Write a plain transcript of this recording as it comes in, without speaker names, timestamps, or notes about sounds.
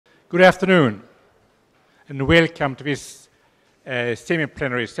Good afternoon, and welcome to this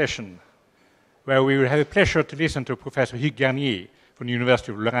semi-plenary session, where we will have the pleasure to listen to Professor Garnier from the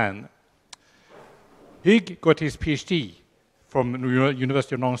University of Lorraine. Hugh got his PhD from the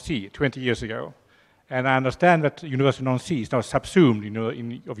University of Nancy 20 years ago, and I understand that the University of Nancy is now subsumed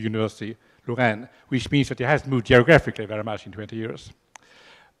of University of Lorraine, which means that he hasn't moved geographically very much in 20 years.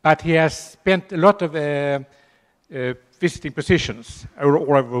 But he has spent a lot of visiting positions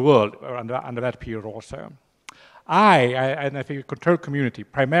all over the world under that period also. And I think the control community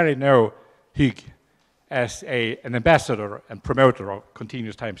primarily know Hugh as an ambassador and promoter of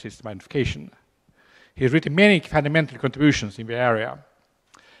continuous time system identification. He has written many fundamental contributions in the area,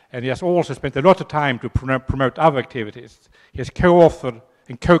 and he has also spent a lot of time to promote other activities. He has co-authored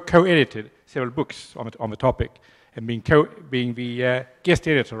and co-edited several books on the topic, and being the guest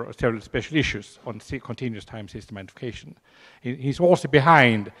editor of several special issues on continuous time system identification. He's also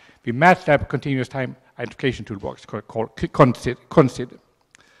behind the MATLAB continuous time identification toolbox called CONCID.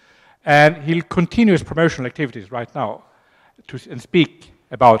 And he'll continue his promotional activities right now and speak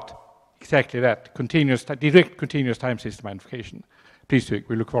about exactly that, direct continuous time system identification. Please, we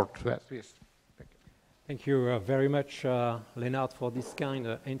look forward to that. Yes. Thank you very much, Lennart, for this kind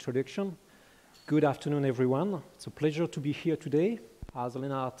of introduction. Good afternoon, everyone. It's a pleasure to be here today. As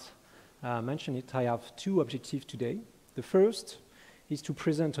Lennart mentioned it, I have two objectives today. The first is to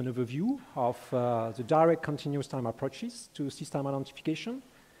present an overview of the direct continuous time approaches to system identification.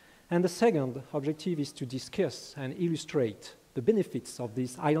 And the second objective is to discuss and illustrate the benefits of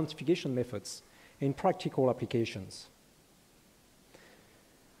these identification methods in practical applications.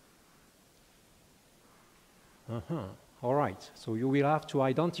 All right, so you will have to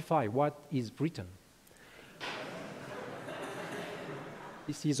identify what is written.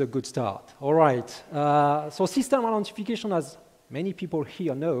 This is a good start. All right, so system identification, as many people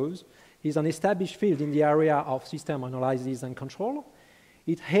here knows, is an established field in the area of system analysis and control.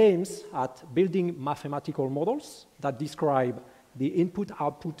 It aims at building mathematical models that describe the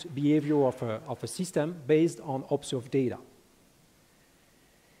input-output behavior of a system based on observed data.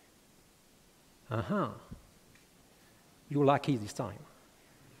 You're lucky this time.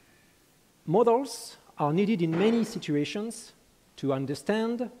 Models are needed in many situations to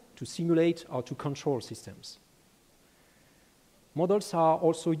understand, to simulate, or to control systems. Models are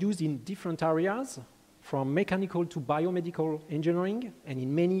also used in different areas, from mechanical to biomedical engineering, and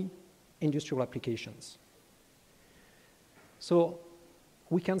in many industrial applications. So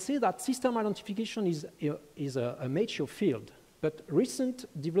we can say that system identification is a mature field, but recent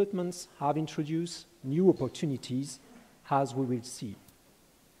developments have introduced new opportunities, as we will see.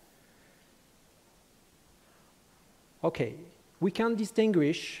 Okay, we can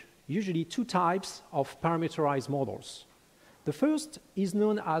distinguish usually two types of parameterized models. The first is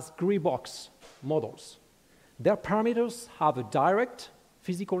known as gray box models. Their parameters have a direct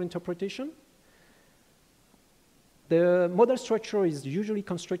physical interpretation. The model structure is usually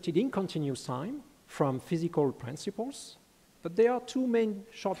constructed in continuous time from physical principles, but there are two main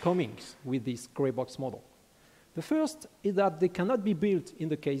shortcomings with this gray box model. The first is that they cannot be built in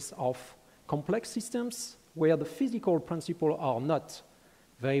the case of complex systems where the physical principles are not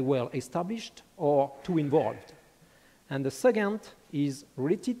very well established or too involved. And the second is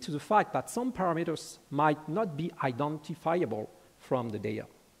related to the fact that some parameters might not be identifiable from the data.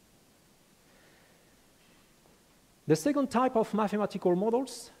 The second type of mathematical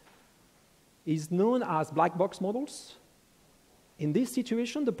models is known as black box models. In this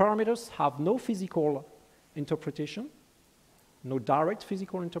situation, the parameters have no physical interpretation, no direct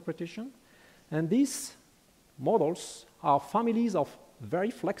physical interpretation, and these models are families of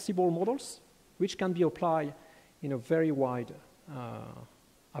very flexible models which can be applied in a very wide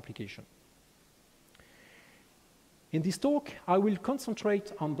application. In this talk, I will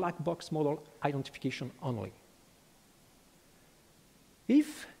concentrate on black box model identification only.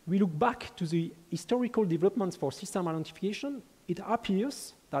 If we look back to the historical developments for system identification, it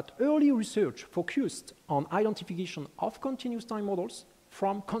appears that early research focused on identification of continuous time models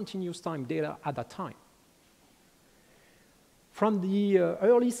from continuous time data at that time. From the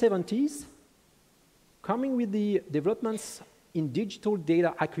early 70s, coming with the developments in digital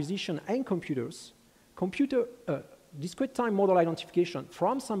data acquisition and computers, discrete time model identification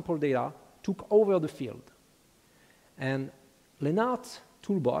from sample data took over the field. And Lennart's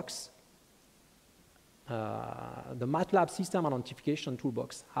toolbox, the MATLAB system identification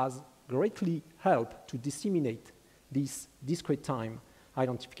toolbox, has greatly helped to disseminate these discrete time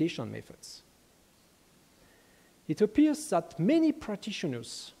identification methods. It appears that many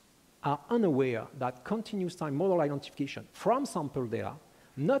practitioners are unaware that continuous time model identification from sample data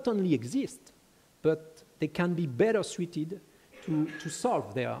not only exist, but they can be better suited to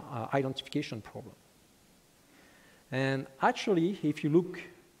solve their identification problem. And actually, if you look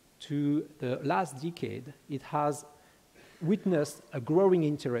to the last decade, it has witnessed a growing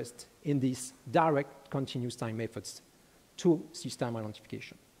interest in these direct continuous time methods to system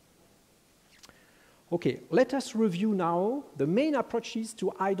identification. Okay, let us review now the main approaches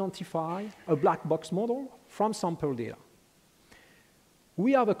to identify a black box model from sample data.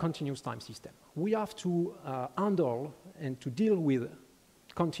 We have a continuous time system. We have to handle and to deal with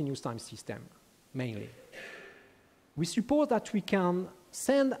continuous time system mainly. We suppose that we can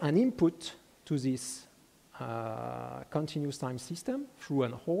send an input to this continuous time system through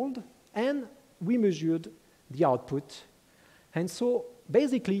an hold, and we measured the output. And so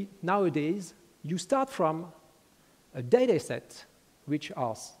basically nowadays you start from a data set which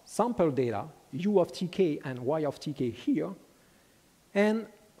are sample data, U of tk and Y of tk here, and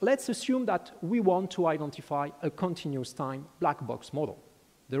let's assume that we want to identify a continuous time black box model.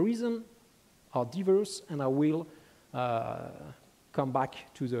 The reasons are diverse, and I will come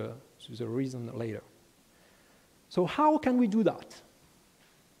back to the reason later. So how can we do that?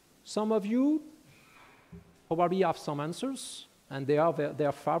 Some of you probably have some answers, and they are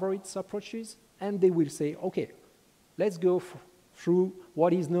their favorite approaches, and they will say, okay, let's go through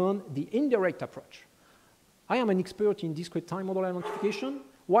what is known the indirect approach. I am an expert in discrete time model identification.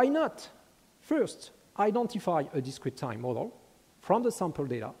 Why not? First, identify a discrete time model from the sample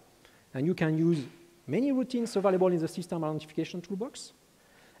data, and you can use many routines available in the system identification toolbox,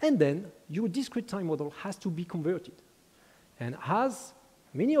 and then your discrete time model has to be converted. And as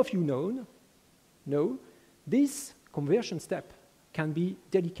many of you know, this conversion step can be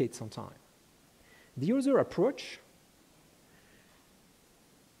delicate sometimes. The other approach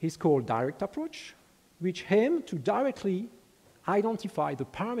is called direct approach, which aims to directly identify the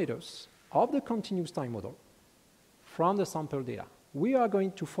parameters of the continuous time model from the sample data. We are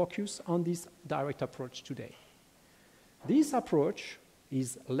going to focus on this direct approach today. This approach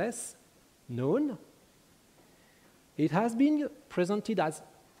is less known. It has been presented as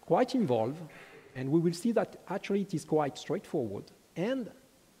quite involved, and we will see that actually it is quite straightforward, and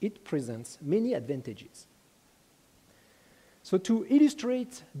it presents many advantages. So to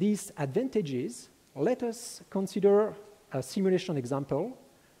illustrate these advantages, let us consider a simulation example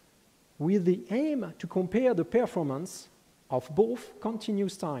with the aim to compare the performance of both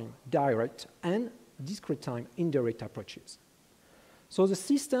continuous time direct and discrete time indirect approaches. So the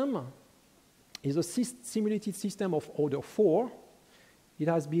system is a simulated system of order 4. It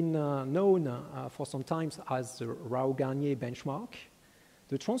has been known for some time as the Rao-Garnier benchmark.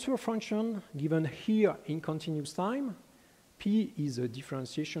 The transfer function given here in continuous time, P is a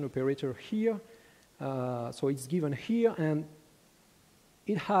differentiation operator here, so it's given here, and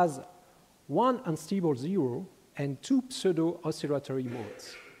it has one unstable 0 and two pseudo-oscillatory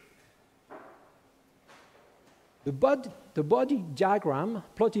modes. The body diagram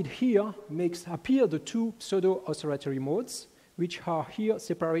plotted here makes appear the two pseudo-oscillatory modes, which are here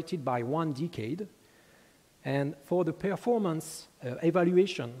separated by one decade. And for the performance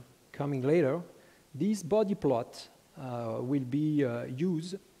evaluation coming later, this body plot will be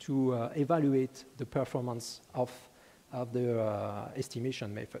used to evaluate the performance of the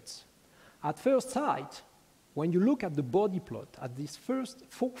estimation methods. At first sight, when you look at the body plot at this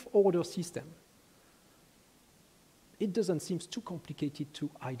fourth order system, it doesn't seem too complicated to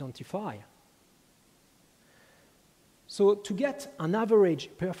identify. So to get an average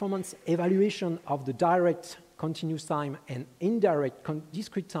performance evaluation of the direct continuous time and indirect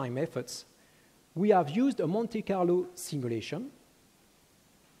discrete time methods, we have used a Monte Carlo simulation.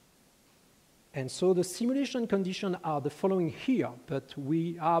 And so the simulation conditions are the following here, but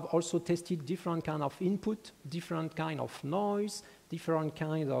we have also tested different kind of input, different kind of noise, different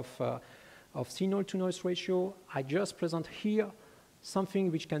kind of signal-to-noise ratio. I just present here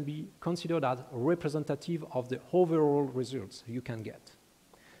something which can be considered as representative of the overall results you can get.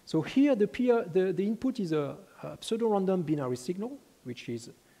 So here the input is a pseudo-random binary signal, which is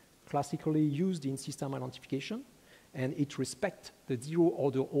classically used in system identification, and it respects the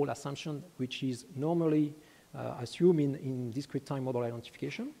zero-order Hall assumption, which is normally assumed in discrete time model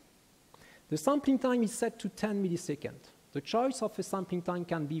identification. The sampling time is set to 10 milliseconds. The choice of a sampling time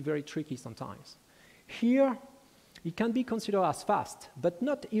can be very tricky sometimes. Here, it can be considered as fast, but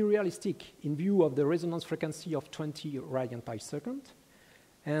not unrealistic in view of the resonance frequency of 20 radians per second.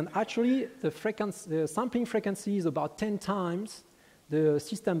 And actually, the sampling frequency is about 10 times the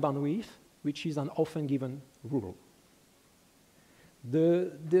system bandwidth, which is an often given rule.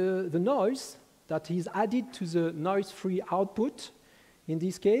 The noise that is added to the noise-free output in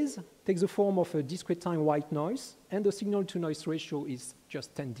this case, takes the form of a discrete time white noise, and the signal-to-noise ratio is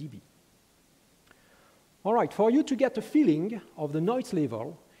just 10 dB. All right, for you to get a feeling of the noise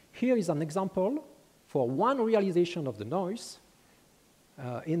level, here is an example for one realization of the noise.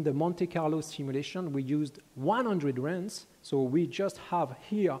 In the Monte Carlo simulation, we used 100 runs, so we just have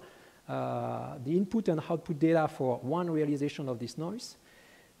here the input and output data for one realization of this noise.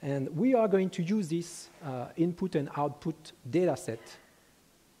 And we are going to use this input and output data set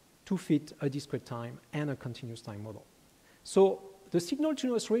to fit a discrete time and a continuous time model. So the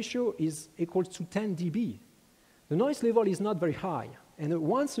signal-to-noise ratio is equal to 10 dB. The noise level is not very high. And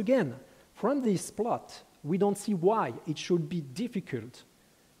once again, from this plot, we don't see why it should be difficult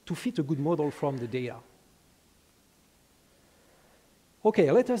to fit a good model from the data.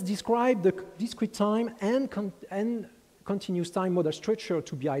 Okay, let us describe the discrete time and continuous time model structure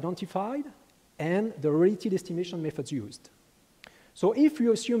to be identified and the related estimation methods used. So if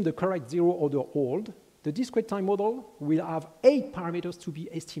you assume the correct zero-order hold, the discrete time model will have 8 parameters to be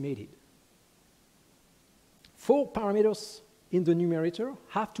estimated. 4 parameters in the numerator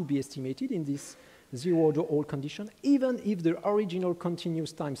have to be estimated in this zero-order hold condition, even if the original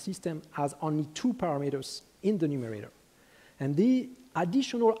continuous time system has only 2 parameters in the numerator. And the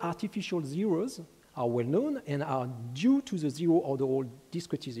additional artificial zeros are well known and are due to the zero-order hold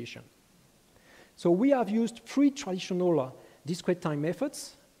discretization. So we have used 3 traditional discrete time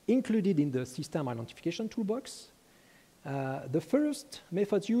methods included in the system identification toolbox. The first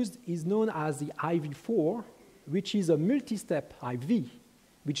method used is known as the IV4, which is a multi-step IV,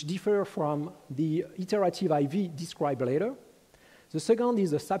 which differs from the iterative IV described later. The second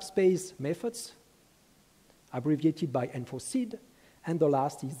is the subspace methods, abbreviated by N4SID, and the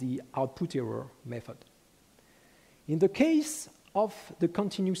last is the output error method. In the case of the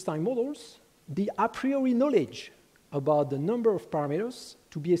continuous time models, the a priori knowledge about the number of parameters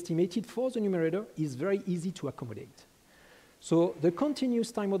to be estimated for the numerator is very easy to accommodate. So the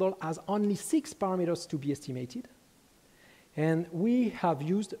continuous time model has only 6 parameters to be estimated, and we have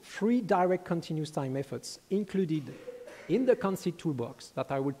used 3 direct continuous time methods included in the conceit toolbox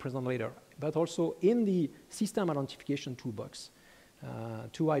that I will present later, but also in the system identification toolbox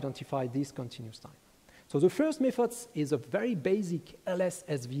to identify this continuous time. So the first method is a very basic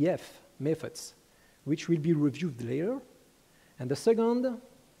LS-SVF methods, which will be reviewed later. And the second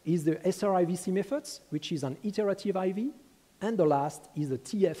is the SRIVC methods, which is an iterative IV. And the last is the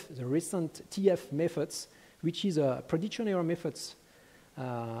TF, the recent TF methods, which is a prediction error methods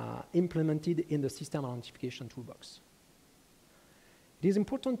implemented in the system identification toolbox. It is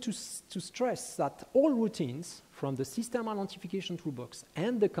important to stress that all routines from the system identification toolbox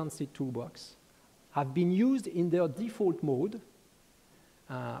and the conceit toolbox have been used in their default mode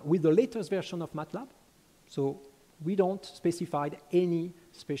with the latest version of MATLAB. So we don't specify any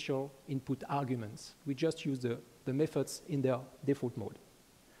special input arguments. We just use the methods in their default mode.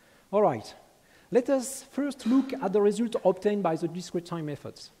 All right, let us first look at the result obtained by the discrete time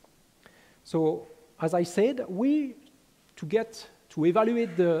methods. So as I said, to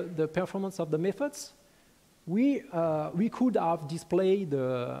evaluate the performance of the methods, we could have displayed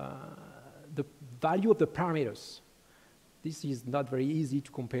the value of the parameters. This is not very easy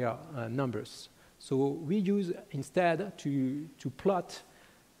to compare numbers. So we use instead to plot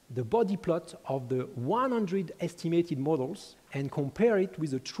the body plot of the 100 estimated models and compare it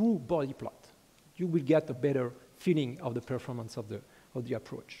with a true body plot. You will get a better feeling of the performance of the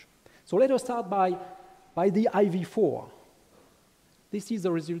approach. So let us start by the IV4. This is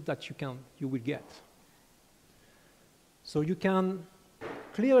the result that you will get. So you can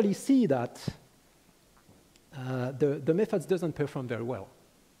clearly see that the methods doesn't perform very well.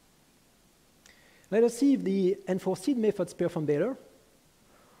 Let us see if the N4SID methods perform better.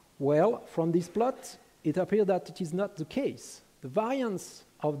 Well, from this plot, it appears that it is not the case. The variance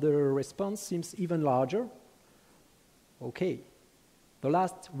of the response seems even larger. Okay, the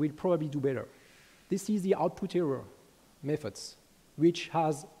last will probably do better. This is the output error methods, which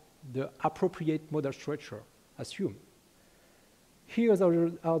has the appropriate model structure assumed. Here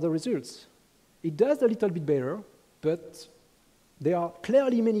are the results. It does a little bit better, but there are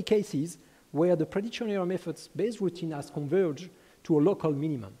clearly many cases where the prediction error methods based routine has converged to a local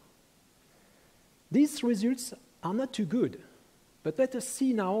minimum. These results are not too good, but let us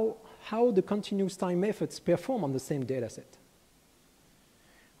see now how the continuous time methods perform on the same data set.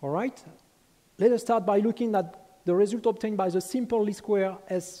 All right, let us start by looking at the result obtained by the simple least square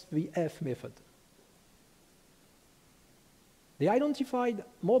SVF method. The identified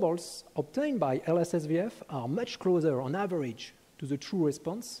models obtained by LS-SVF are much closer on average to the true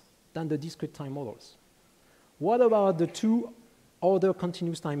response than the discrete time models. What about the 2 other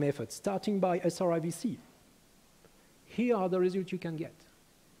continuous time methods, starting by SRIVC. Here are the results you can get.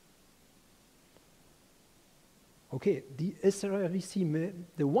 Okay, the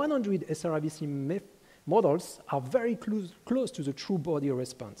 100 SRIVC models are very close to the true body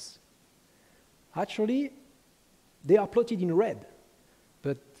response. Actually, they are plotted in red,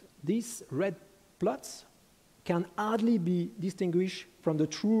 but these red plots can hardly be distinguished from the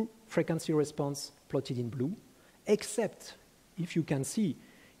true frequency response plotted in blue, except if you can see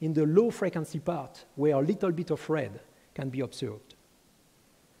in the low frequency part where a little bit of red can be observed.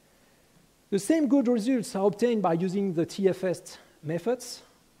 The same good results are obtained by using the TFS methods,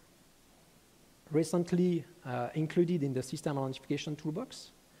 recently included in the system identification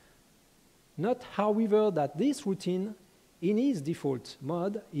toolbox. Note, however, that this routine in its default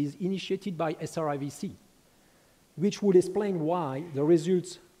mode is initiated by SRIVC, which would explain why the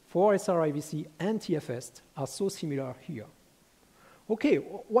results for SRIVC and TFS are so similar here. Okay,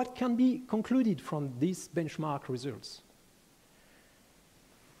 what can be concluded from these benchmark results?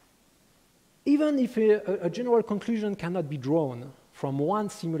 Even if a general conclusion cannot be drawn from one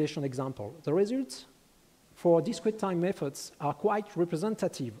simulation example, the results for discrete time methods are quite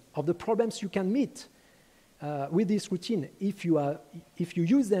representative of the problems you can meet with this routine if you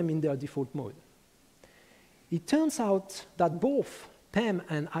use them in their default mode. It turns out that both PEM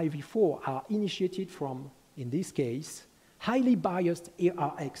and IV4 are initiated from, in this case, highly biased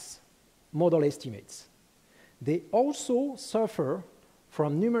ARX model estimates. They also suffer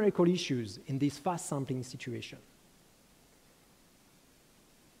from numerical issues in this fast sampling situation.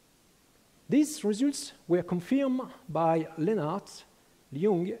 These results were confirmed by Lennart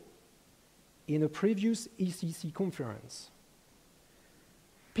Ljung in a previous ECC conference.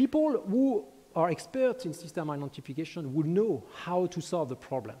 People who are experts in system identification will know how to solve the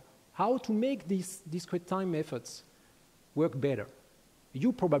problem, how to make these discrete time methods work better.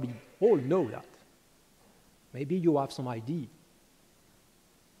 You probably all know that. Maybe you have some idea.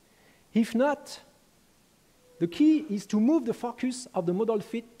 If not, the key is to move the focus of the model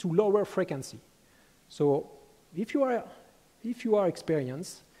fit to lower frequency. So if you are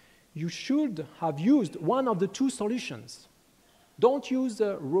experienced, you should have used one of the two solutions. Don't use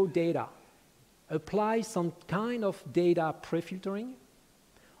the raw data. Apply some kind of data pre-filtering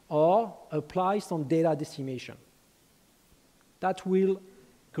or apply some data decimation. That will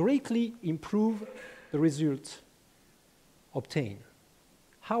greatly improve the results obtained.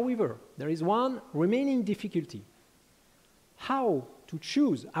 However, there is one remaining difficulty: how to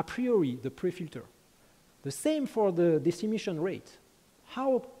choose a priori the pre-filter. The same for the decimation rate.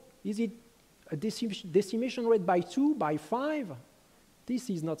 How is it a decimation rate by 2, by 5? This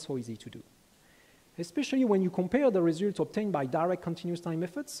is not so easy to do, especially when you compare the results obtained by direct continuous time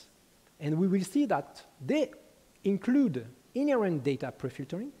methods, and we will see that they include inherent data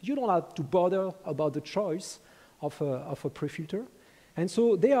pre-filtering. You don't have to bother about the choice of a pre-filter. And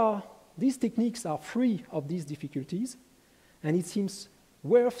so these techniques are free of these difficulties, and it seems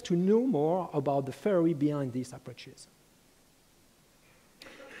worth to know more about the theory behind these approaches.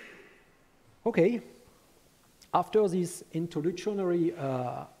 Okay, after this introductory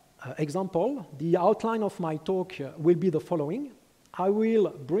example, the outline of my talk will be the following. I will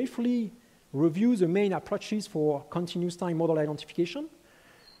briefly review the main approaches for continuous time model identification.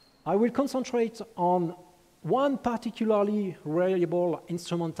 I will concentrate on one particularly reliable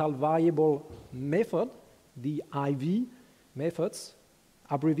instrumental variable method, the IV methods,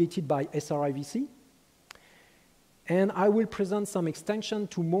 abbreviated by SRIVC. And I will present some extension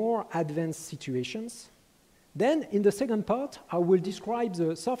to more advanced situations. Then, in the second part, I will describe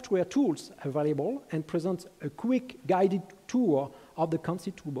the software tools available and present a quick guided tour of the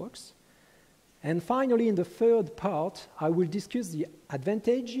concept toolbox. And finally, in the third part, I will discuss the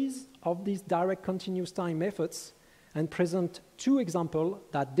advantages of these direct continuous time methods and present two examples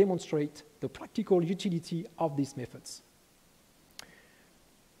that demonstrate the practical utility of these methods.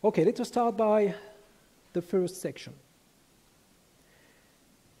 Okay, let us start by the first section.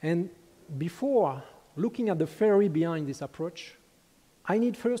 And before looking at the theory behind this approach, I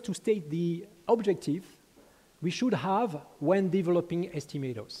need first to state the objective we should have when developing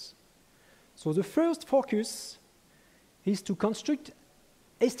estimators. So the first focus is to construct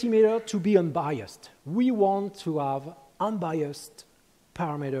estimator to be unbiased. We want to have unbiased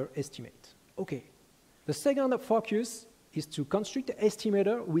parameter estimate. Okay. The second focus is to construct an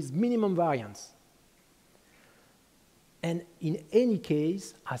estimator with minimum variance. And in any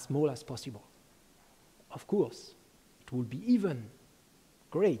case, as small as possible. Of course, it will be even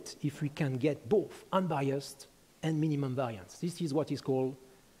great if we can get both unbiased and minimum variance. This is what is called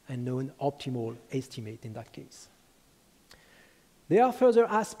a known optimal estimate in that case. There are further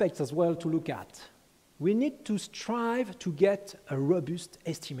aspects as well to look at. We need to strive to get a robust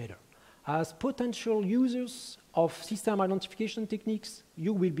estimator. As potential users of system identification techniques,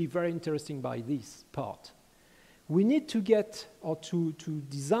 you will be very interested by this part. We need to get or to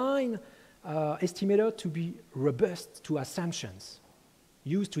design estimator to be robust to assumptions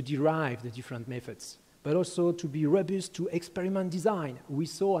used to derive the different methods, but also to be robust to experiment design. We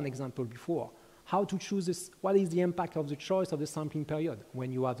saw an example before. How to choose this, what is the impact of the choice of the sampling period when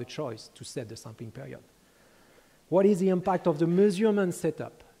you have the choice to set the sampling period? What is the impact of the measurement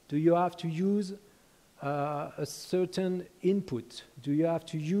setup? Do you have to use a certain input? Do you have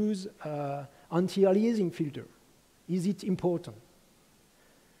to use anti-aliasing filter? Is it important?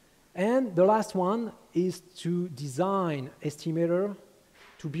 And the last one is to design estimator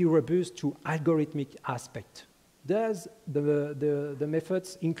to be robust to algorithmic aspect. Does the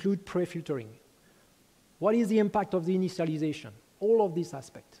methods include pre-filtering? What is the impact of the initialization? All of these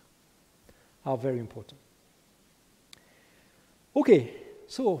aspects are very important. Okay,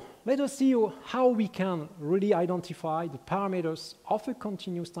 so let us see how we can really identify the parameters of a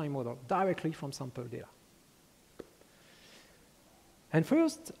continuous time model directly from sample data. And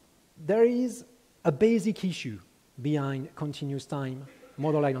first, there is a basic issue behind continuous time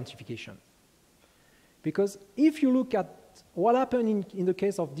model identification. Because if you look at what happened in the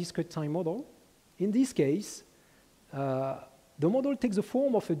case of discrete time model, in this case, the model takes the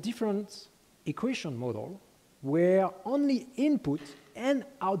form of a different equation model where only input and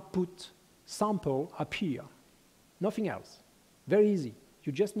output sample appear, nothing else. Very easy.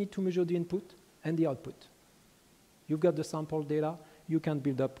 You just need to measure the input and the output. You've got the sample data, you can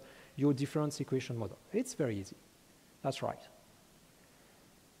build up your difference equation model. It's very easy. That's right.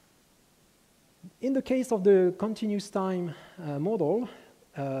 In the case of the continuous time model,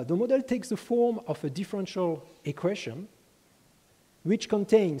 the model takes the form of a differential equation which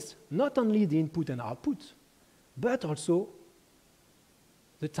contains not only the input and output, but also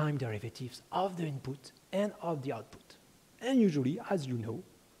the time derivatives of the input and of the output. And usually, as you know,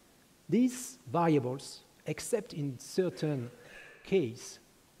 these variables, except in certain case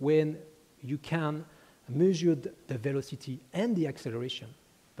when you can measure the velocity and the acceleration,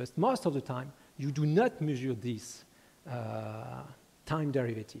 but most of the time, you do not measure this time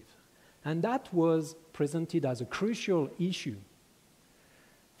derivative. And that was presented as a crucial issue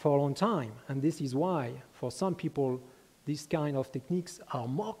for a long time. And this is why, for some people, these kind of techniques are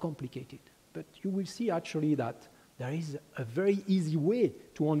more complicated. But you will see actually that there is a very easy way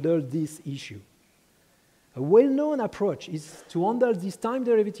to handle this issue. A well-known approach is to handle this time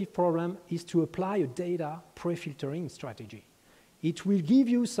derivative problem is to apply a data pre-filtering strategy. It will give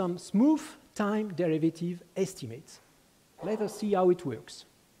you some smooth time derivative estimates. Let us see how it works.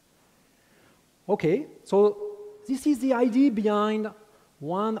 Okay, so this is the idea behind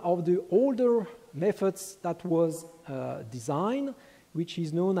one of the older methods that was designed, which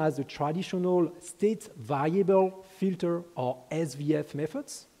is known as the traditional state variable filter or SVF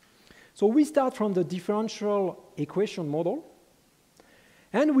methods. So we start from the differential equation model,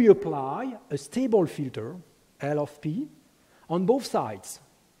 and we apply a stable filter, L of P, on both sides.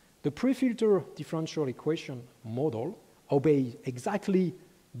 The pre-filter differential equation model obeys exactly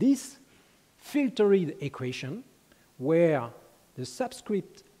this filtered equation, where the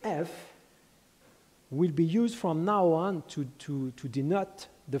subscript F will be used from now on to denote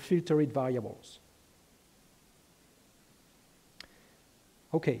the filtered variables.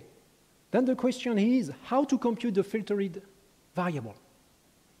 Okay, then the question is how to compute the filtered variable.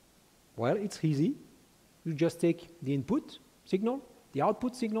 Well, it's easy. You just take the input signal, the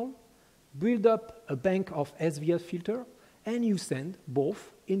output signal, build up a bank of SVF filter, and you send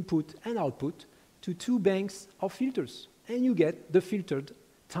both input and output to two banks of filters, and you get the filtered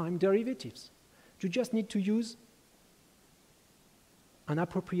time derivatives. You just need to use an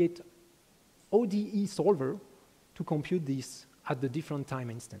appropriate ODE solver to compute this at the different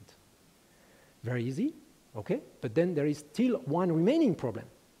time instant. Very easy, okay? But then there is still one remaining problem.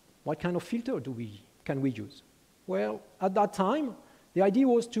 What kind of filter can we use? Well, at that time, the idea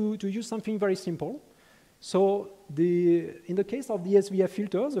was to use something very simple. So in the case of the SVF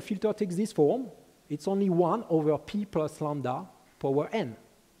filters, the filter takes this form. It's only 1 over P plus lambda power n,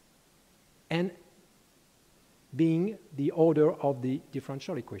 n being the order of the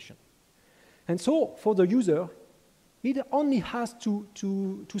differential equation. And so for the user, it only has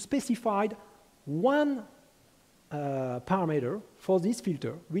to specify one parameter for this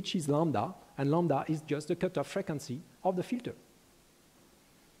filter, which is lambda, and lambda is just the cutoff frequency of the filter.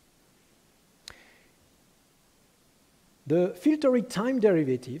 The filtered time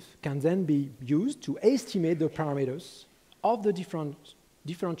derivative can then be used to estimate the parameters of the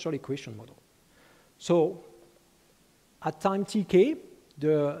differential equation model. So at time tk,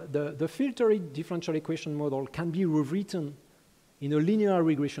 the filtered differential equation model can be rewritten in a linear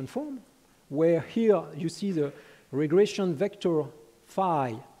regression form, where here you see the regression vector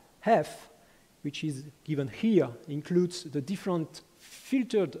phi f, which is given here, includes the different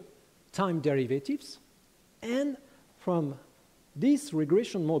filtered time derivatives. And from this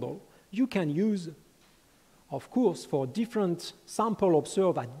regression model, you can use, of course, for different sample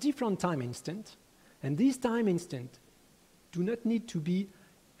observed at different time instant. And this time instant do not need to be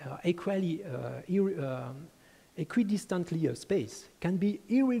equidistantly spaced, can be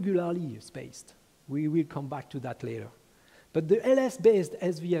irregularly spaced. We will come back to that later. But the LS-based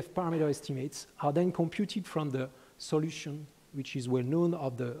SVF parameter estimates are then computed from the solution, which is well known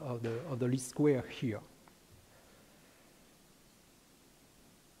of the least square here.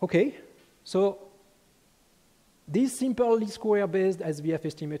 Okay, so this simple least square based SVF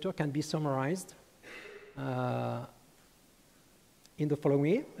estimator can be summarized in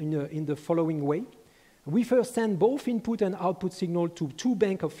the following way. We first send both input and output signal to two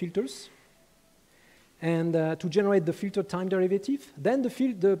banks of filters, and to generate the filter time derivative. Then the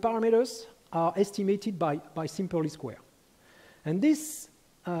parameters are estimated by simple least square. And this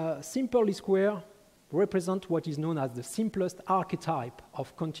simple least square represents what is known as the simplest archetype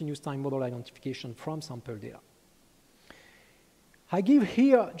of continuous time model identification from sample data. I give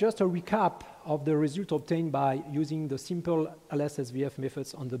here just a recap of the result obtained by using the simple LS-SVF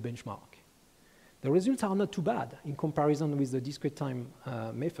methods on the benchmark. The results are not too bad in comparison with the discrete time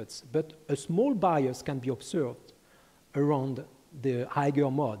methods, but a small bias can be observed around the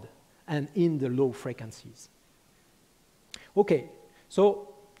higher mode and in the low frequencies. Okay,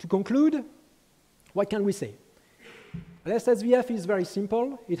 so to conclude, what can we say? LS-SVF is very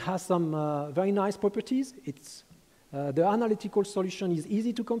simple. It has some very nice properties. The analytical solution is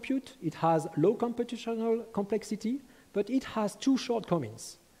easy to compute. It has low computational complexity, but it has two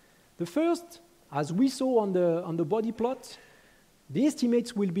shortcomings. The first, as we saw on the body plot, the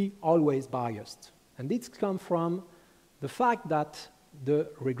estimates will be always biased. And this comes from the fact that the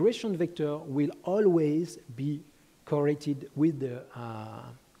regression vector will always be correlated with the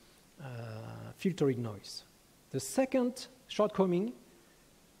filtered noise. The second shortcoming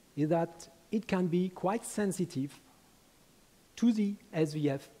is that it can be quite sensitive to the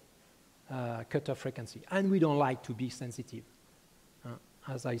SVF cutoff frequency. And we don't like to be sensitive.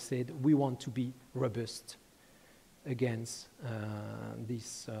 As I said, we want to be robust against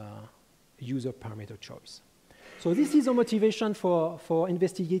this user parameter choice. So this is a motivation for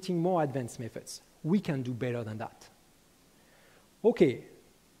investigating more advanced methods. We can do better than that. Okay,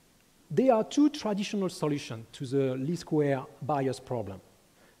 there are two traditional solutions to the least square bias problem.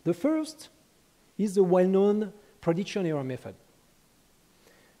 The first is the well-known prediction error method.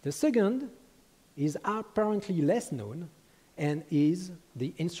 The second is apparently less known and is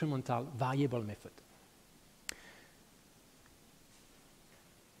the instrumental variable method.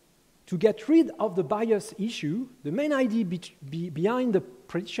 To get rid of the bias issue, the main idea behind the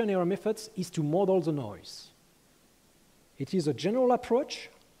prediction error methods is to model the noise. It is a general approach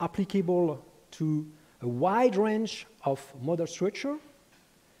applicable to a wide range of model structure.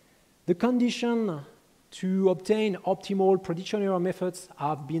 The condition to obtain optimal prediction error methods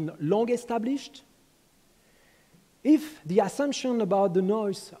have been long established. If the assumptions about the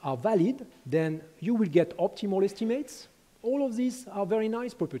noise are valid, then you will get optimal estimates. All of these are very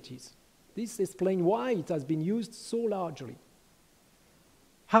nice properties. This explains why it has been used so largely.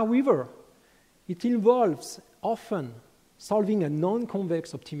 However, it involves often solving a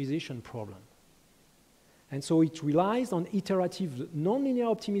non-convex optimization problem. And so it relies on iterative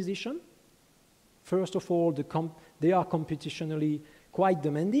nonlinear optimization. First of all, they are computationally quite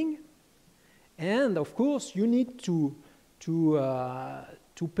demanding. And of course, you need to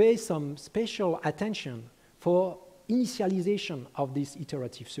pay some special attention for initialization of this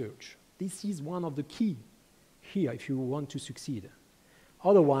iterative search. This is one of the key here if you want to succeed.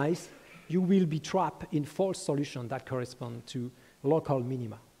 Otherwise, you will be trapped in false solutions that correspond to local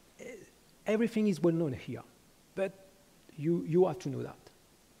minima. Everything is well known here, but you have to know that.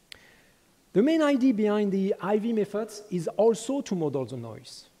 The main idea behind the IV methods is also to model the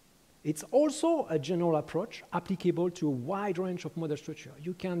noise. It's also a general approach applicable to a wide range of model structure.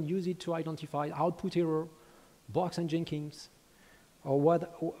 You can use it to identify output error, Box and Jenkins, or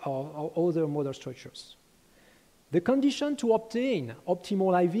other model structures. The conditions to obtain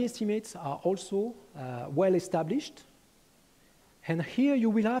optimal IV estimates are also well established. And here you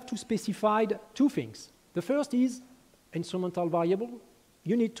will have to specify two things. The first is instrumental variable.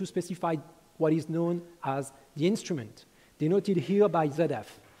 You need to specify what is known as the instrument. denoted here by ZF.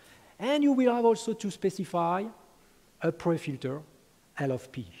 And you will have also to specify a pre-filter L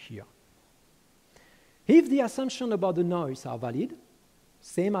of P here. If the assumptions about the noise are valid,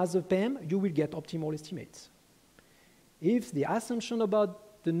 same as the PEM, you will get optimal estimates. If the assumptions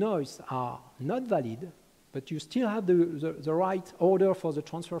about the noise are not valid, but you still have the right order for the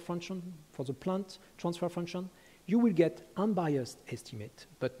transfer function, for the plant transfer function, you will get unbiased estimate,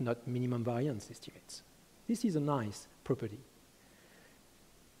 but not minimum variance estimates. This is a nice property.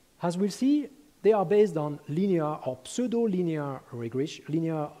 As we'll see, they are based on linear or pseudo-linear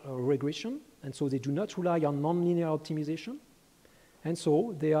regression, and so they do not rely on nonlinear optimization. And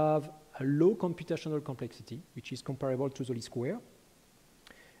so they have a low computational complexity, which is comparable to the least square.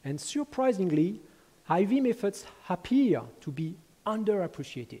 And surprisingly, IV methods appear to be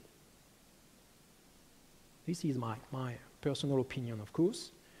underappreciated. This is my personal opinion, of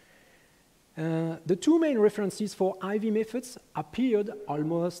course. The two main references for IV methods appeared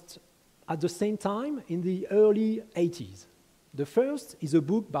almost at the same time in the early 80s. The first is a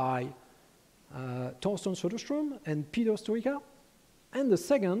book by Thorsten Söderström and Peter Sturika, and the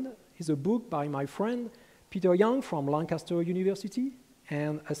second is a book by my friend Peter Young from Lancaster University,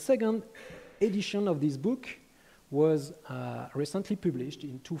 and a second edition of this book was recently published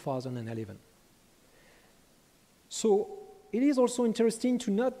in 2011. So it is also interesting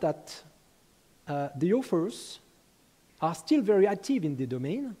to note that the authors are still very active in the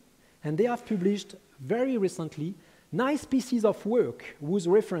domain, and they have published very recently nice pieces of work whose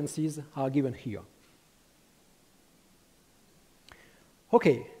references are given here.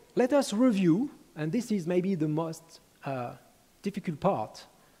 Okay, let us review, and this is maybe the most difficult part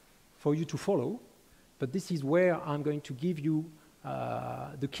for you to follow, but this is where I'm going to give you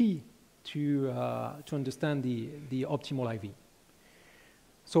the key to understand the optimal IV.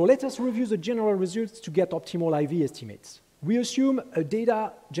 So let us review the general results to get optimal IV estimates. We assume a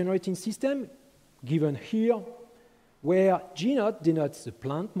data generating system given here where G0 denotes the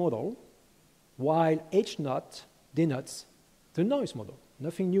plant model while H0 denotes the noise model.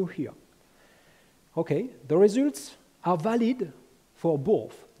 Nothing new here. Okay, the results are valid for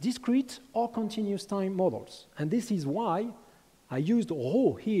both discrete or continuous time models. And this is why I used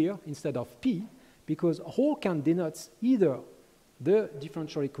ρ here instead of P, because ρ can denote either the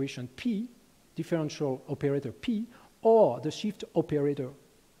differential equation P, differential operator P, or the shift operator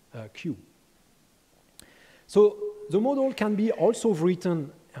Q. So the model can be also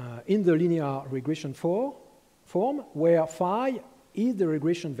written in the linear regression form, where phi is the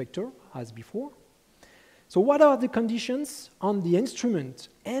regression vector, as before. So what are the conditions on the instrument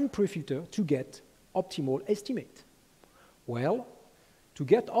and prefilter to get optimal estimate? Well, to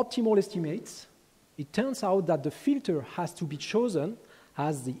get optimal estimates, it turns out that the filter has to be chosen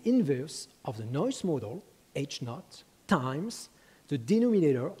as the inverse of the noise model, H0, times the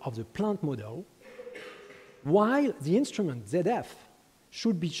denominator of the plant model, while the instrument, ZF,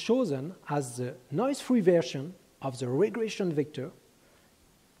 should be chosen as the noise-free version of the regression vector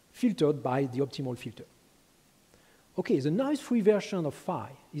filtered by the optimal filter. Okay, the noise-free version of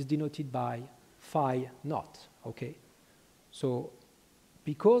phi is denoted by phi naught, okay? So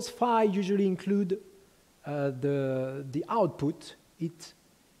because phi usually include the output, it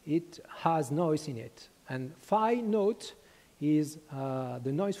has noise in it. And phi naught is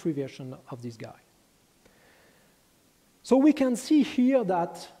the noise-free version of this guy. So we can see here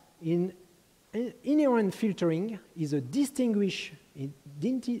that in inherent filtering is a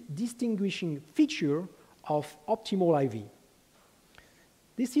distinguishing feature of optimal IV.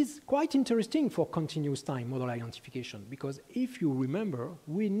 This is quite interesting for continuous time model identification, because if you remember,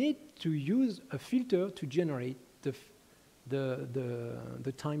 we need to use a filter to generate the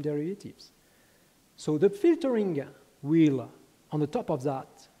time derivatives. So the filtering will, on the top of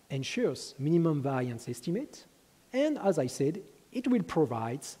that, ensures minimum variance estimate, and as I said, it will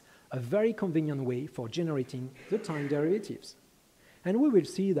provide a very convenient way for generating the time derivatives. And we will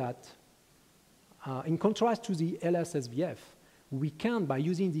see that in contrast to the LSSVF, we can, by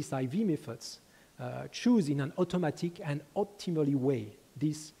using these IV methods, choose in an automatic and optimally way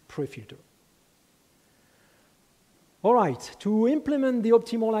this pre-filter. All right, to implement the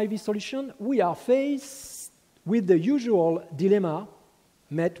optimal IV solution, we are faced with the usual dilemma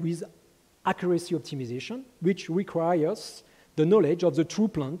met with accuracy optimization, which requires the knowledge of the true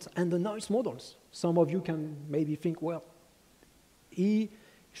plant and the noise models. Some of you can maybe think, well, he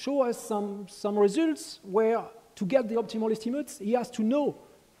showed us some results where to get the optimal estimates, he has to know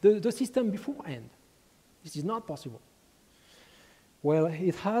the system beforehand. This is not possible. Well,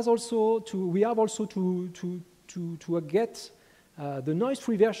 it has also to, we have also to get the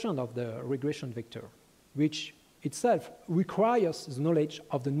noise-free version of the regression vector, which itself requires the knowledge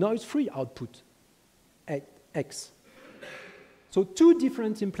of the noise-free output, X. So two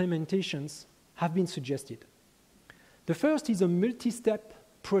different implementations have been suggested. The first is a multi-step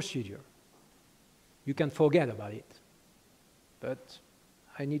procedure. You can forget about it, but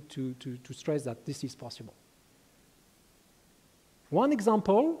I need to stress that this is possible. One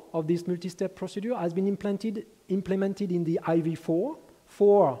example of this multi-step procedure has been implemented in the IV4.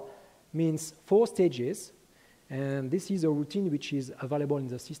 4 means 4 stages, and this is a routine which is available in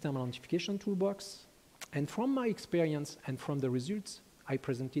the system identification toolbox. And from my experience and from the results I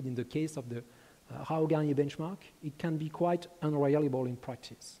presented in the case of the Garnier benchmark, it can be quite unreliable in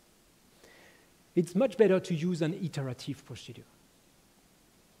practice. It's much better to use an iterative procedure.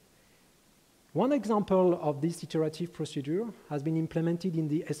 One example of this iterative procedure has been implemented in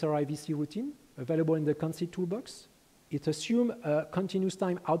the SRIVC routine, available in the conceit toolbox. It assumes a continuous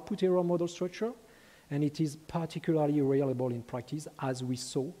time output error model structure, and it is particularly reliable in practice, as we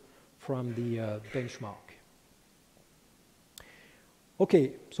saw from the benchmark.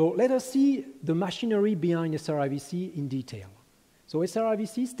 Okay, so let us see the machinery behind SRIVC in detail. So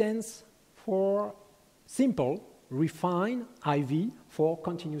SRIVC stands for simple, refined IV for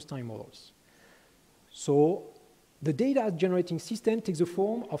continuous time models. So the data generating system takes the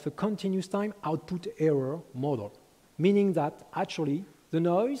form of a continuous time output error model, meaning that actually the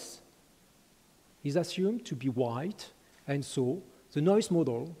noise is assumed to be white, and so the noise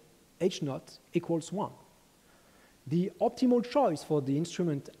model H0 equals 1. The optimal choice for the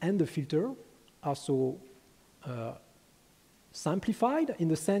instrument and the filter are so simplified in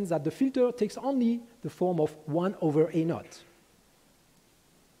the sense that the filter takes only the form of 1 over A0.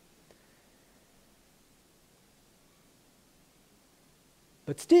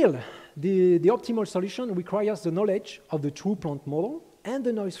 But still, the optimal solution requires the knowledge of the true plant model and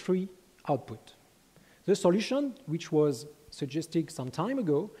the noise-free output. The solution, which was suggested some time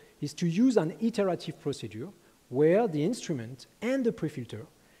ago, is to use an iterative procedure where the instrument and the pre-filter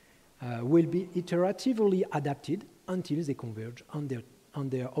will be iteratively adapted until they converge on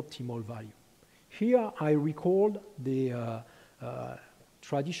their optimal value. Here I recall the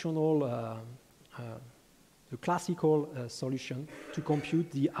traditional, the classical solution to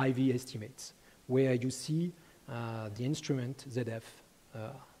compute the IV estimates, where you see the instrument ZF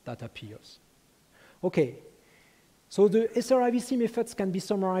that appears. Okay, so the SRIVC methods can be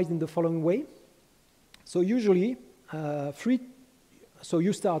summarized in the following way. So usually,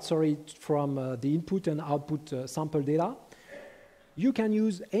 you start from the input and output sample data. You can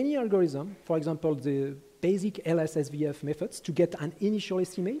use any algorithm, for example, the basic LS-SVF methods, to get an initial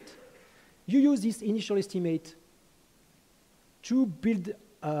estimate. You use this initial estimate to build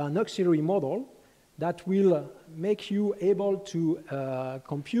an auxiliary model that will make you able to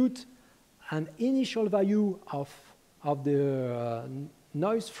compute an initial value of the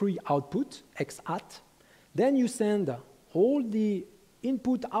noise-free output, X hat. Then you send all the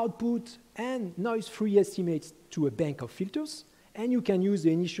input, output, and noise-free estimates to a bank of filters, and you can use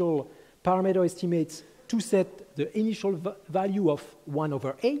the initial parameter estimates to set the initial value of 1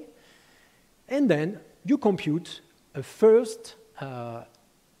 over A, and then you compute a first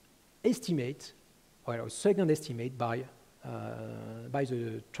estimate, or a second estimate by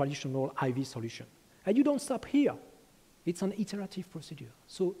the traditional IV solution. And you don't stop here. It's an iterative procedure.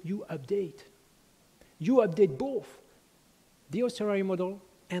 So you update. You update both the auxiliary model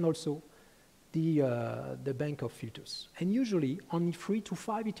and also the bank of filters. And usually only 3 to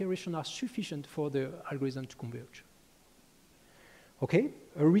 5 iterations are sufficient for the algorithm to converge. Okay,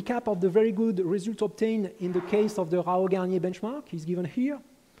 a recap of the very good results obtained in the case of the Garnier benchmark is given here.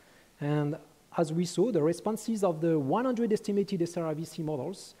 And as we saw, the responses of the 100 estimated SRIVC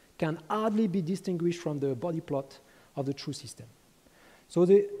models can hardly be distinguished from the body plot of the true system. So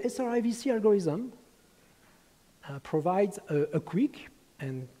the SRIVC algorithm provides a quick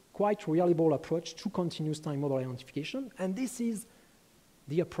and quite reliable approach to continuous time model identification, and this is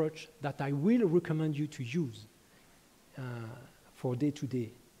the approach that I will recommend you to use for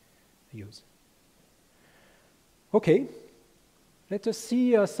day-to-day use. Okay, let us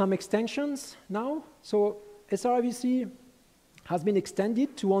see some extensions now. So SRIVC has been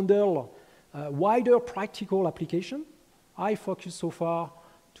extended to handle wider practical application. I focus so far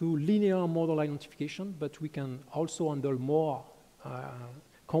to linear model identification, but we can also handle more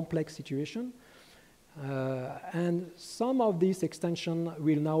complex situation. And some of these extensions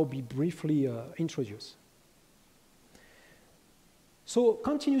will now be briefly introduced. So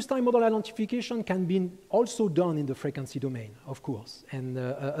continuous time model identification can be also done in the frequency domain, of course, and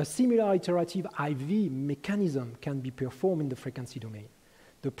a similar iterative IV mechanism can be performed in the frequency domain.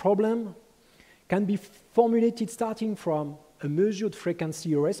 The problem can be formulated starting from a measured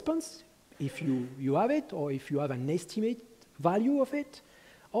frequency response, if you have it, or if you have an estimate value of it,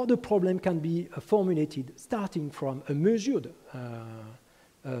 or the problem can be formulated starting from a measured,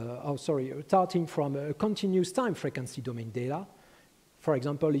 starting from a continuous time frequency domain data, for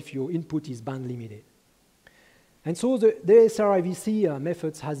example, if your input is band limited. And so the SRIVC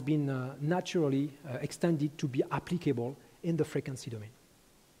methods has been naturally extended to be applicable in the frequency domain.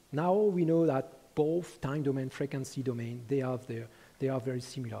 Now we know that both time domain, frequency domain, they are very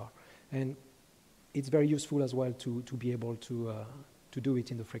similar. And it's very useful as well to be able to do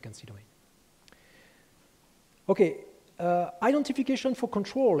it in the frequency domain. Okay, identification for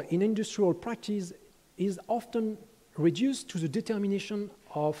control in industrial practice is often reduced to the determination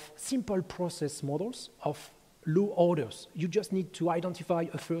of simple process models of low orders. You just need to identify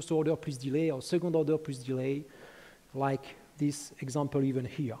a first order plus delay or second order plus delay, like this example even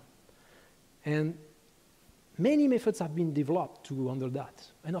here. And many methods have been developed to handle that.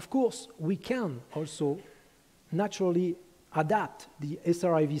 And of course, we can also naturally adapt the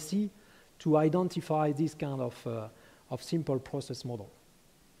SRIVC to identify this kind of simple process model.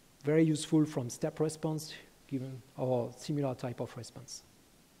 Very useful from step response given or similar type of response.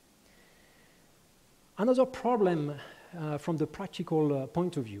 Another problem from the practical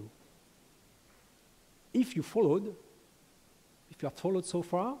point of view, if you have followed so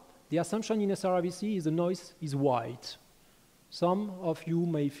far, the assumption in SRIVC is the noise is white. Some of you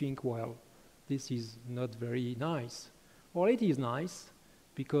may think, well, this is not very nice. Well, it is nice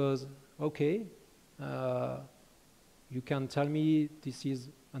because, okay, you can tell me this is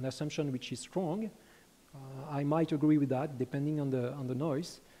an assumption which is strong. I might agree with that, depending on the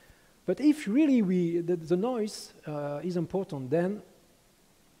noise. But if really the noise is important, then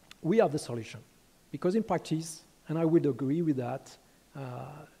we have the solution. Because in practice, and I would agree with that,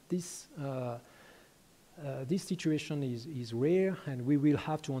 this situation is rare, and we will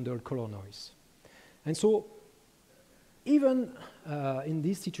have to handle color noise. And so, even in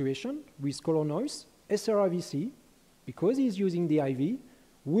this situation with color noise, SRIVC, because it's using the IV,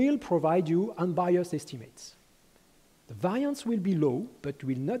 will provide you unbiased estimates. The variance will be low, but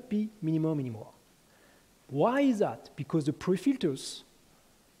will not be minimum anymore. Why is that? Because the pre-filters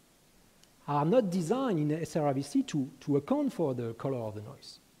are not designed in SRIVC to account for the color of the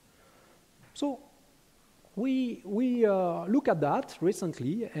noise. So we look at that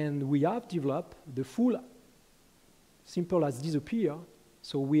recently, and we have developed the full simple as disappear.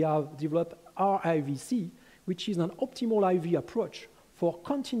 So we have developed RIVC, which is an optimal IV approach for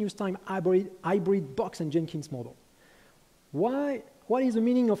continuous time hybrid Box and Jenkins model. What is the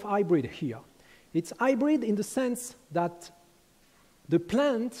meaning of hybrid here? It's hybrid in the sense that the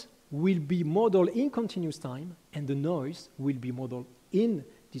plant will be modeled in continuous time and the noise will be modeled in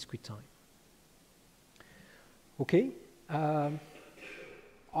discrete time. Okay.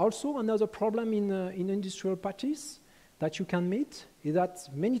 Also, another problem in industrial practice that you can meet is that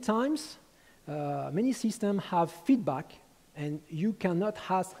many times many systems have feedback, and you cannot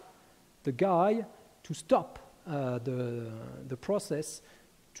ask the guy to stop the process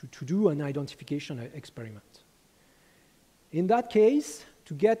to do an identification experiment. In that case,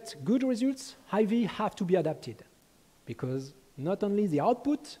 to get good results, IV have to be adapted, because not only the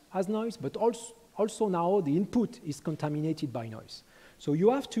output has noise, but also now the input is contaminated by noise. So you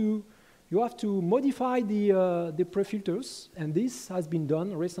have to modify the pre-filters, and this has been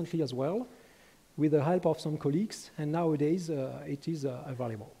done recently as well with the help of some colleagues, and nowadays it is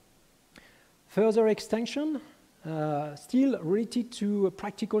available. Further extension, still related to a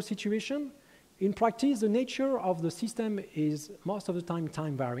practical situation. In practice, the nature of the system is most of the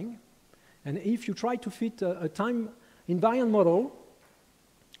time varying, and if you try to fit a time invariant model,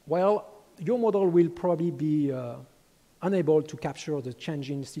 well, your model will probably be unable to capture the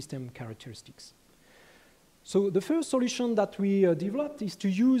changing system characteristics. So the first solution that we developed is to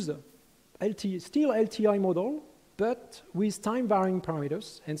use still LTI model, but with time varying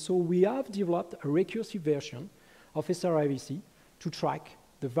parameters. And so we have developed a recursive version of SRIVC to track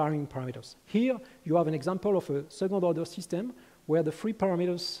the varying parameters. Here you have an example of a second order system where the three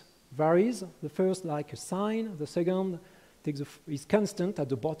parameters varies. The first like a sine, the second is constant at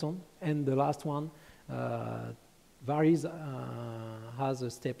the bottom, and the last one varies, has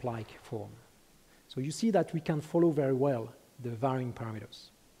a step-like form. So you see that we can follow very well the varying parameters.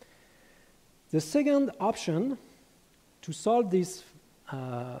 The second option to solve this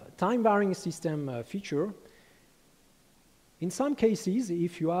time-varying system feature, in some cases,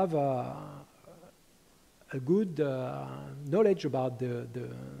 if you have a good knowledge about the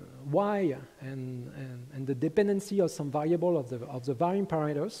why and the dependency of some variable of the varying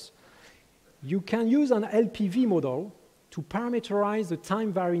parameters, you can use an LPV model to parameterize the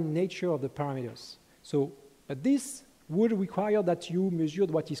time-varying nature of the parameters. So, but this would require that you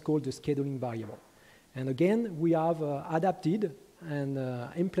measured what is called the scheduling variable. And again, we have adapted and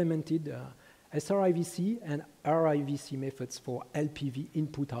implemented SRIVC and RIVC methods for LPV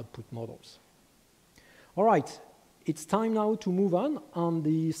input-output models. All right, it's time now to move on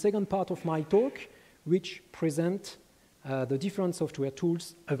the second part of my talk, which present the different software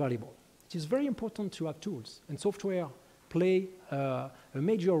tools available. It is very important to have tools, and software play a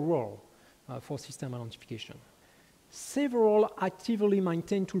major role for system identification. Several actively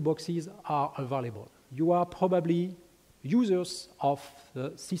maintained toolboxes are available. You are probably users of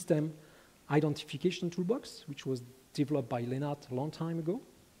the system identification toolbox, which was developed by Lennart a long time ago.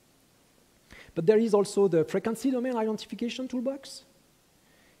 But there is also the frequency domain identification toolbox.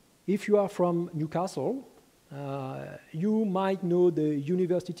 If you are from Newcastle, you might know the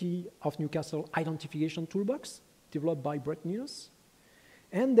University of Newcastle identification toolbox, developed by Brett Niels.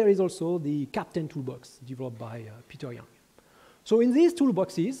 And there is also the Captain toolbox, developed by Peter Young. So in these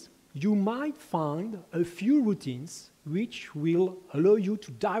toolboxes, you might find a few routines which will allow you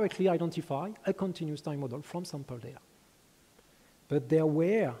to directly identify a continuous time model from sample data. But there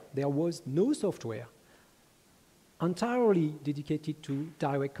was no software entirely dedicated to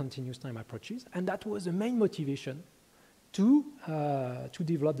direct continuous time approaches, and that was the main motivation to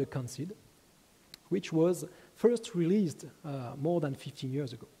develop the CONCID, which was first released more than 15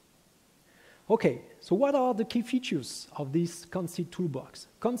 years ago. Okay, so what are the key features of this CONCID toolbox?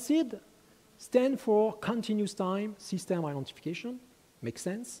 CONCID stands for Continuous Time System Identification, makes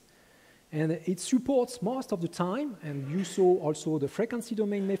sense, and it supports most of the time, and you saw also the frequency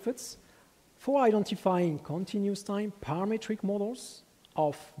domain methods, for identifying continuous time parametric models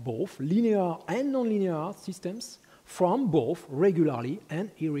of both linear and nonlinear systems from both regularly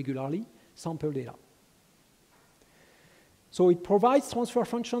and irregularly sample data. So it provides transfer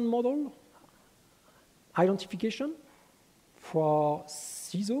function model identification for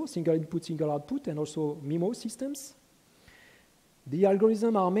CISO, single input, single output, and also MIMO systems. The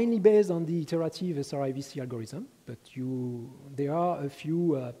algorithms are mainly based on the iterative SRIVC algorithm, but there are a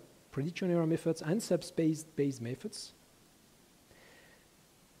few prediction error methods and subspace-based methods.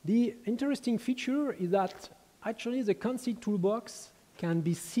 The interesting feature is that actually the CONCID toolbox can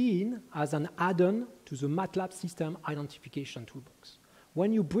be seen as an add-on to the MATLAB system identification toolbox.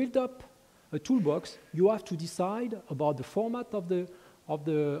 When you build up a toolbox, you have to decide about the format of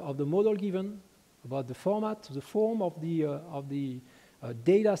the model given, about the format, the form of the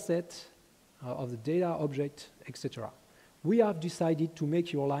data set, of the data object, etc. We have decided to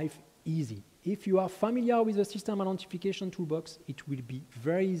make your life easy. If you are familiar with the system identification toolbox, it will be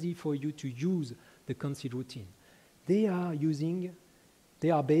very easy for you to use the CONCID routine. They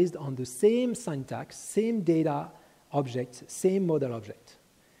are based on the same syntax, same data object, same model object.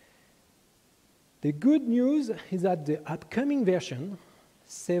 The good news is that the upcoming version,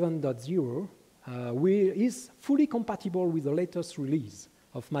 7.0, is fully compatible with the latest release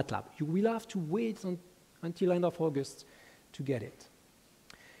of MATLAB. You will have to wait until end of August to get it.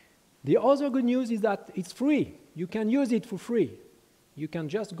 The other good news is that it's free. You can use it for free. You can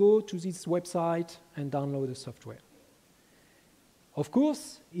just go to this website and download the software. Of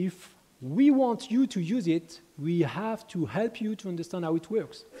course, if we want you to use it, we have to help you to understand how it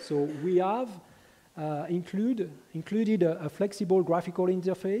works. So we have included a flexible graphical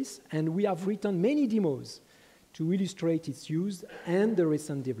interface, and we have written many demos to illustrate its use and the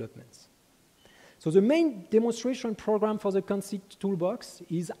recent developments. So the main demonstration program for the CONCID toolbox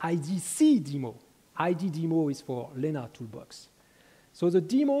is IDC demo. ID demo is for Lennart toolbox. So the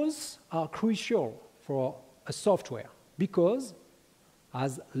demos are crucial for a software because,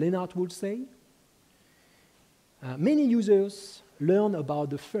 as Lennart would say, many users learn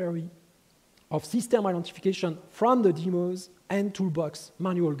about the theory of system identification from the demos and toolbox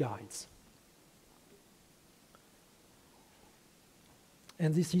manual guides.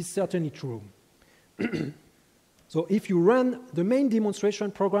 And this is certainly true. So if you run the main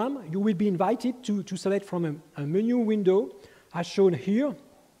demonstration program, you will be invited to select from a menu window as shown here.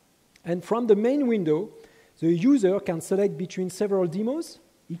 And from the main window, the user can select between several demos.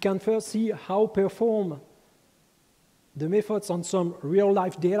 He can first see how perform the methods on some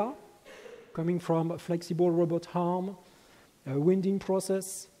real-life data coming from a flexible robot arm, a winding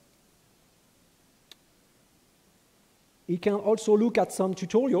process. He can also look at some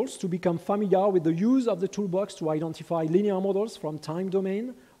tutorials to become familiar with the use of the toolbox to identify linear models from time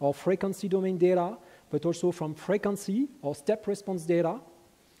domain or frequency domain data, but also from frequency or step response data.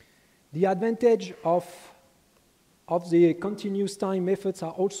 The advantage of of the continuous time methods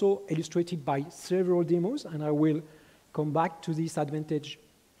are also illustrated by several demos, and I will come back to this advantage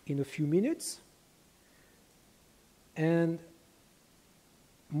in a few minutes. And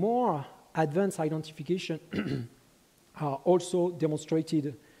more advanced identification are also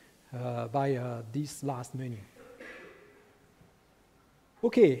demonstrated by this last menu.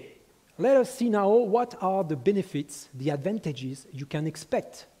 Okay, let us see now what are the benefits, the advantages you can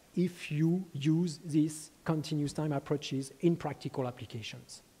expect if you use these continuous time approaches in practical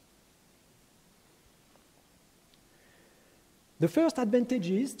applications. The first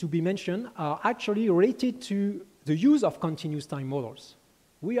advantages to be mentioned are actually related to the use of continuous time models.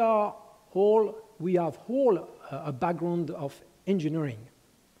 We have all a background of engineering.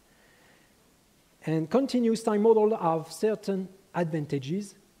 And continuous time models have certain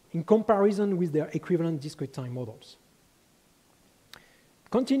advantages in comparison with their equivalent discrete time models.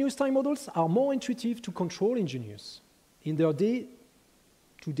 Continuous time models are more intuitive to control engineers in their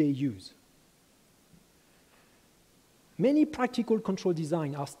day-to-day use. Many practical control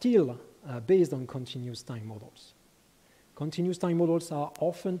designs are still based on continuous time models. Continuous time models are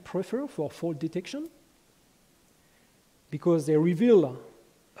often preferred for fault detection because they reveal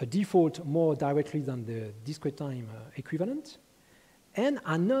a default more directly than the discrete time equivalent. And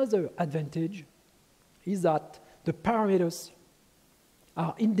another advantage is that the parameters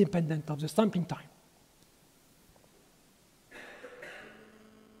are independent of the sampling time.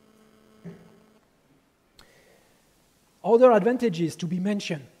 Other advantages to be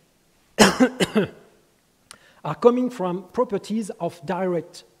mentioned are coming from properties of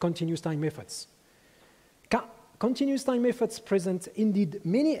direct continuous time methods. Continuous time methods present indeed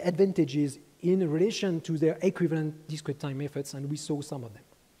many advantages in relation to their equivalent discrete time methods, and we saw some of them.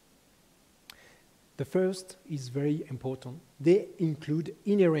 The first is very important. They include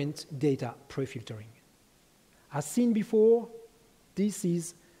inherent data prefiltering. As seen before,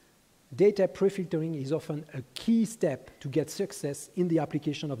 data prefiltering is often a key step to get success in the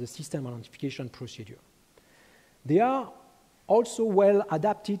application of the system identification procedure. They are also well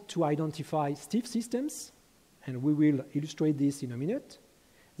adapted to identify stiff systems, and we will illustrate this in a minute.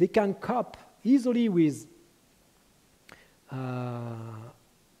 They can cope easily with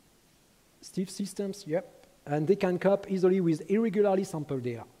stiff systems, and they can cope easily with irregularly sampled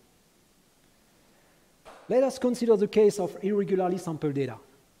data. Let us consider the case of irregularly sampled data.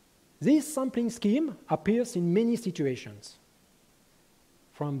 This sampling scheme appears in many situations,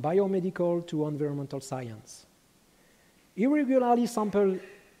 from biomedical to environmental science. Irregularly sampled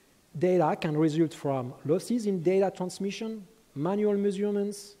data can result from losses in data transmission, manual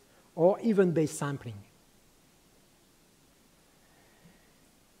measurements, or even base sampling.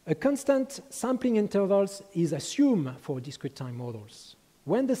 A constant sampling intervals is assumed for discrete time models.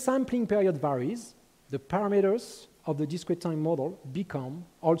 When the sampling period varies, the parameters of the discrete time model become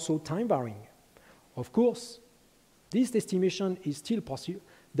also time varying. Of course, this estimation is still possible.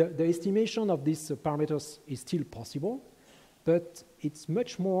 The estimation of these parameters is still possible, but it's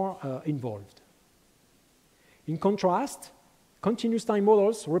much more involved. In contrast, continuous time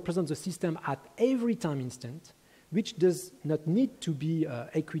models represent the system at every time instant, which does not need to be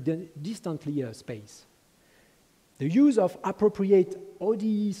equidistantly spaced. The use of appropriate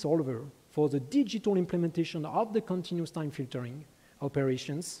ODE solver for the digital implementation of the continuous time filtering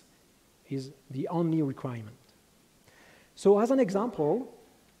operations is the only requirement. So as an example,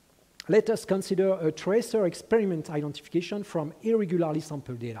 let us consider a tracer experiment identification from irregularly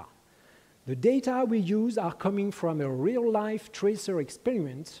sampled data. The data we use are coming from a real-life tracer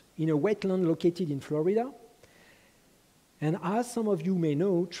experiment in a wetland located in Florida. And as some of you may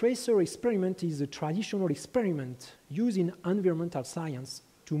know, tracer experiment is a traditional experiment used in environmental science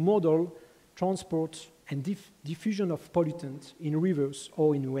to model transport and diffusion of pollutants in rivers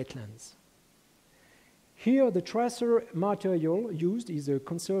or in wetlands. Here, the tracer material used is a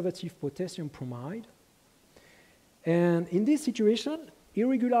conservative potassium bromide. And in this situation,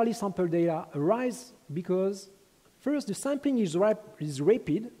 irregularly sampled data arise because, first, the sampling is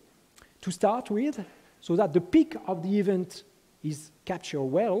rapid to start with, so that the peak of the event is captured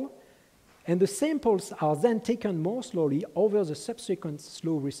well, and the samples are then taken more slowly over the subsequent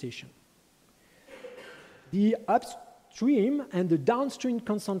slow recession. The upstream and the downstream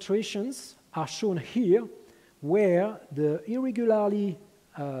concentrations are shown here, where the irregularly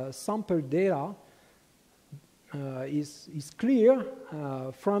sampled data is clear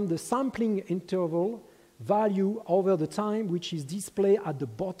from the sampling interval value over the time, which is displayed at the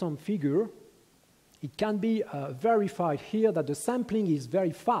bottom figure. It can be verified here that the sampling is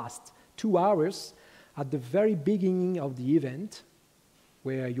very fast, 2 hours at the very beginning of the event,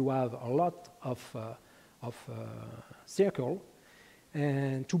 where you have a lot of circle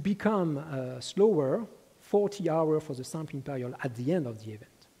and to become slower 40 hours for the sampling period at the end of the event.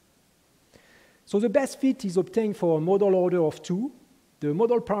 So the best fit is obtained for a model order of 2. The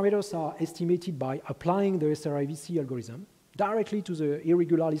model parameters are estimated by applying the SRIVC algorithm directly to the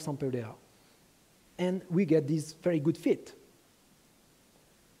irregularly sampled data. And we get this very good fit.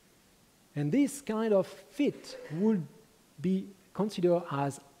 And this kind of fit would be considered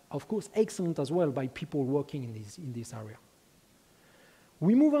as, of course, excellent as well by people working in this area.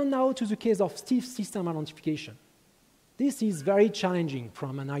 We move on now to the case of stiff system identification. This is very challenging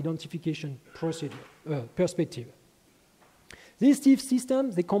from an identification perspective. These stiff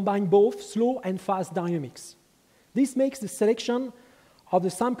systems, they combine both slow and fast dynamics. This makes the selection of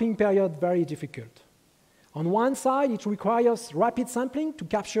the sampling period very difficult. On one side, it requires rapid sampling to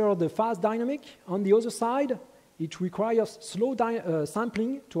capture the fast dynamic. On the other side, it requires slow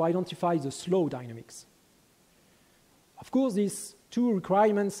sampling to identify the slow dynamics. Of course, these two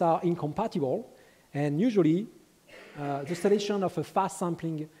requirements are incompatible, and usually the selection of a fast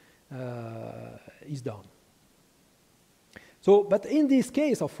sampling is done. So, but in this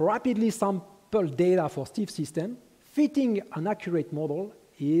case of rapidly sampled data for stiff system, fitting an accurate model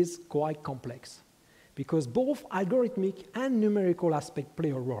is quite complex, because both algorithmic and numerical aspects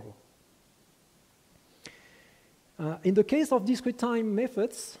play a role. In the case of discrete time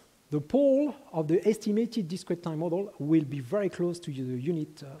methods, the pole of the estimated discrete time model will be very close to the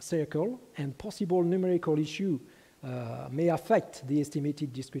unit circle, and possible numerical issue may affect the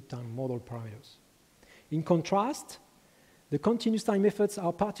estimated discrete time model parameters. In contrast, the continuous time methods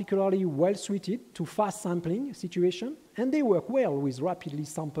are particularly well suited to fast sampling situation, and they work well with rapidly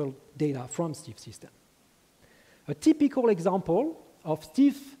sampled data from stiff systems. A typical example of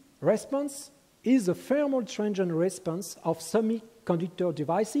stiff response is the thermal transient response of semiconductor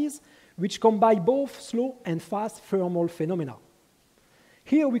devices, which combine both slow and fast thermal phenomena.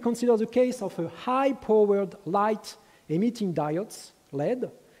 Here we consider the case of a high-powered light-emitting diodes,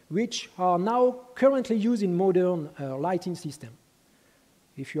 LED, which are now currently used in modern lighting systems.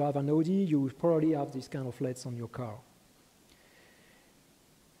 If you have an Audi, you will probably have this kind of LEDs on your car.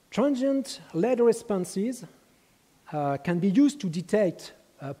 Transient LED responses can be used to detect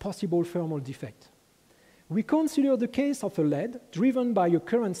a possible thermal defect. We consider the case of a LED driven by a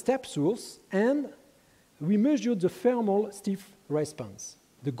current step source, and we measure the thermal stiff response.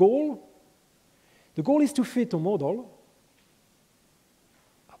 The goal is to fit a model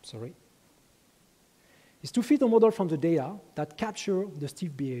from the data that capture the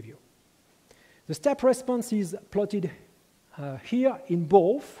stiff behavior. The step response is plotted here in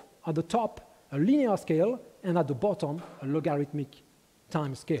both, at the top, a linear scale, and at the bottom, a logarithmic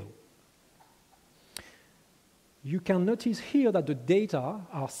time scale. You can notice here that the data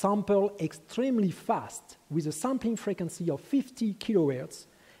are sampled extremely fast with a sampling frequency of 50 kilohertz,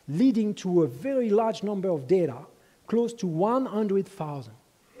 leading to a very large number of data, close to 100,000.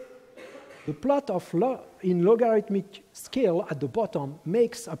 The plot in logarithmic scale at the bottom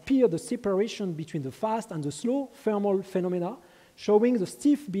makes appear the separation between the fast and the slow thermal phenomena, showing the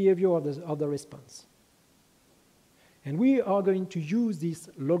stiff behavior of the response. And we are going to use this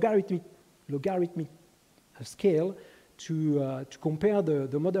logarithmic scale to compare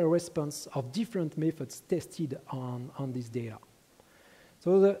the model response of different methods tested on this data.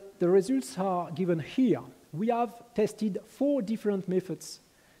 So the results are given here. We have tested 4 different methods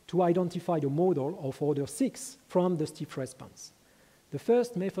to identify the model of order 6 from the stiff response. The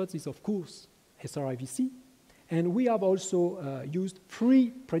first method is, of course, SRIVC, and we have also used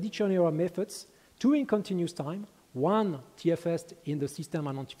 3 prediction error methods, 2 in continuous time, 1 TFS in the system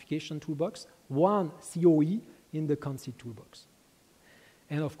identification toolbox, 1 COE in the CONCID toolbox.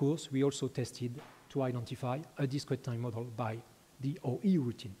 And of course, we also tested to identify a discrete time model by the OE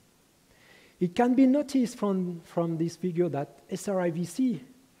routine. It can be noticed from this figure that SRIVC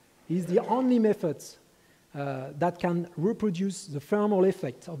is the only method that can reproduce the thermal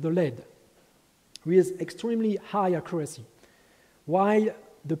effect of the LED with extremely high accuracy, while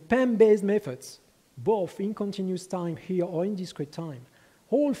the PEM-based methods, both in continuous time here or in discrete time,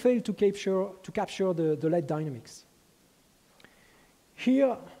 all fail to capture the LED dynamics.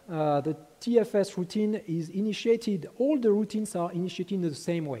 Here, the TFS routine is initiated, all the routines are initiated in the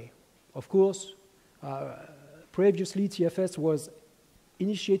same way. Of course, previously TFS was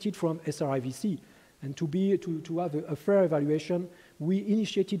initiated from SRIVC, and to have a fair evaluation, we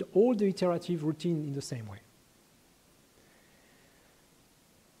initiated all the iterative routine in the same way.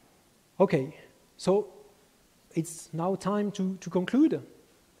 Okay, so it's now time to conclude.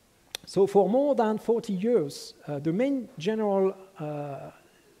 So for more than 40 years, the main general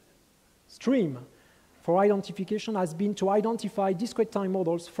stream for identification has been to identify discrete time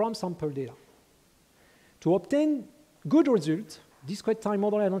models from sample data. To obtain good results, discrete time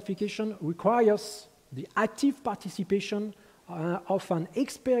model identification requires the active participation of an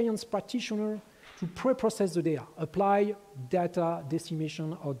experienced practitioner to pre-process the data, apply data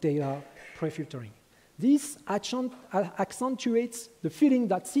decimation or data pre-filtering. This accentuates the feeling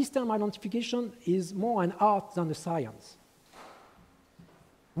that system identification is more an art than a science.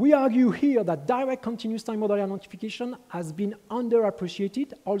 We argue here that direct continuous time model identification has been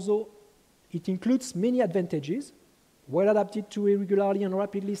underappreciated, although it includes many advantages, well adapted to irregularly and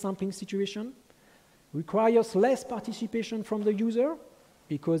rapidly sampling situation, requires less participation from the user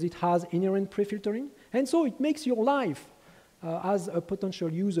because it has inherent pre-filtering, and so it makes your life as a potential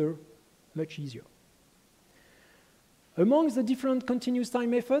user much easier. Among the different continuous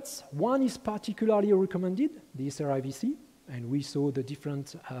time methods, one is particularly recommended, the SRIVC, and we saw the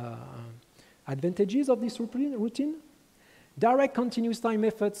different advantages of this routine. Direct continuous time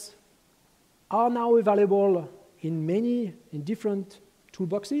methods are now available in different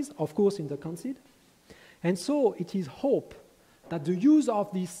toolboxes, of course in the CONCID. And so it is hoped that the use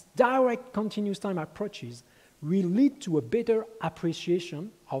of these direct continuous time approaches will lead to a better appreciation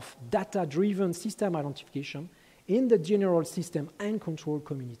of data-driven system identification in the general system and control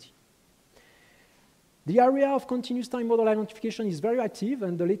community. The area of continuous time model identification is very active,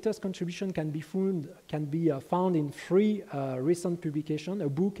 and the latest contribution can be found in 3 recent publications, a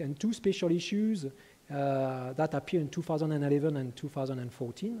book and 2 special issues that appear in 2011 and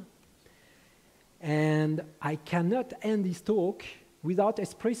 2014. And I cannot end this talk without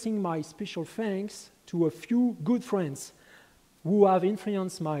expressing my special thanks to a few good friends who have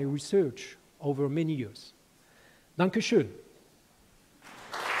influenced my research over many years. Dankeschön.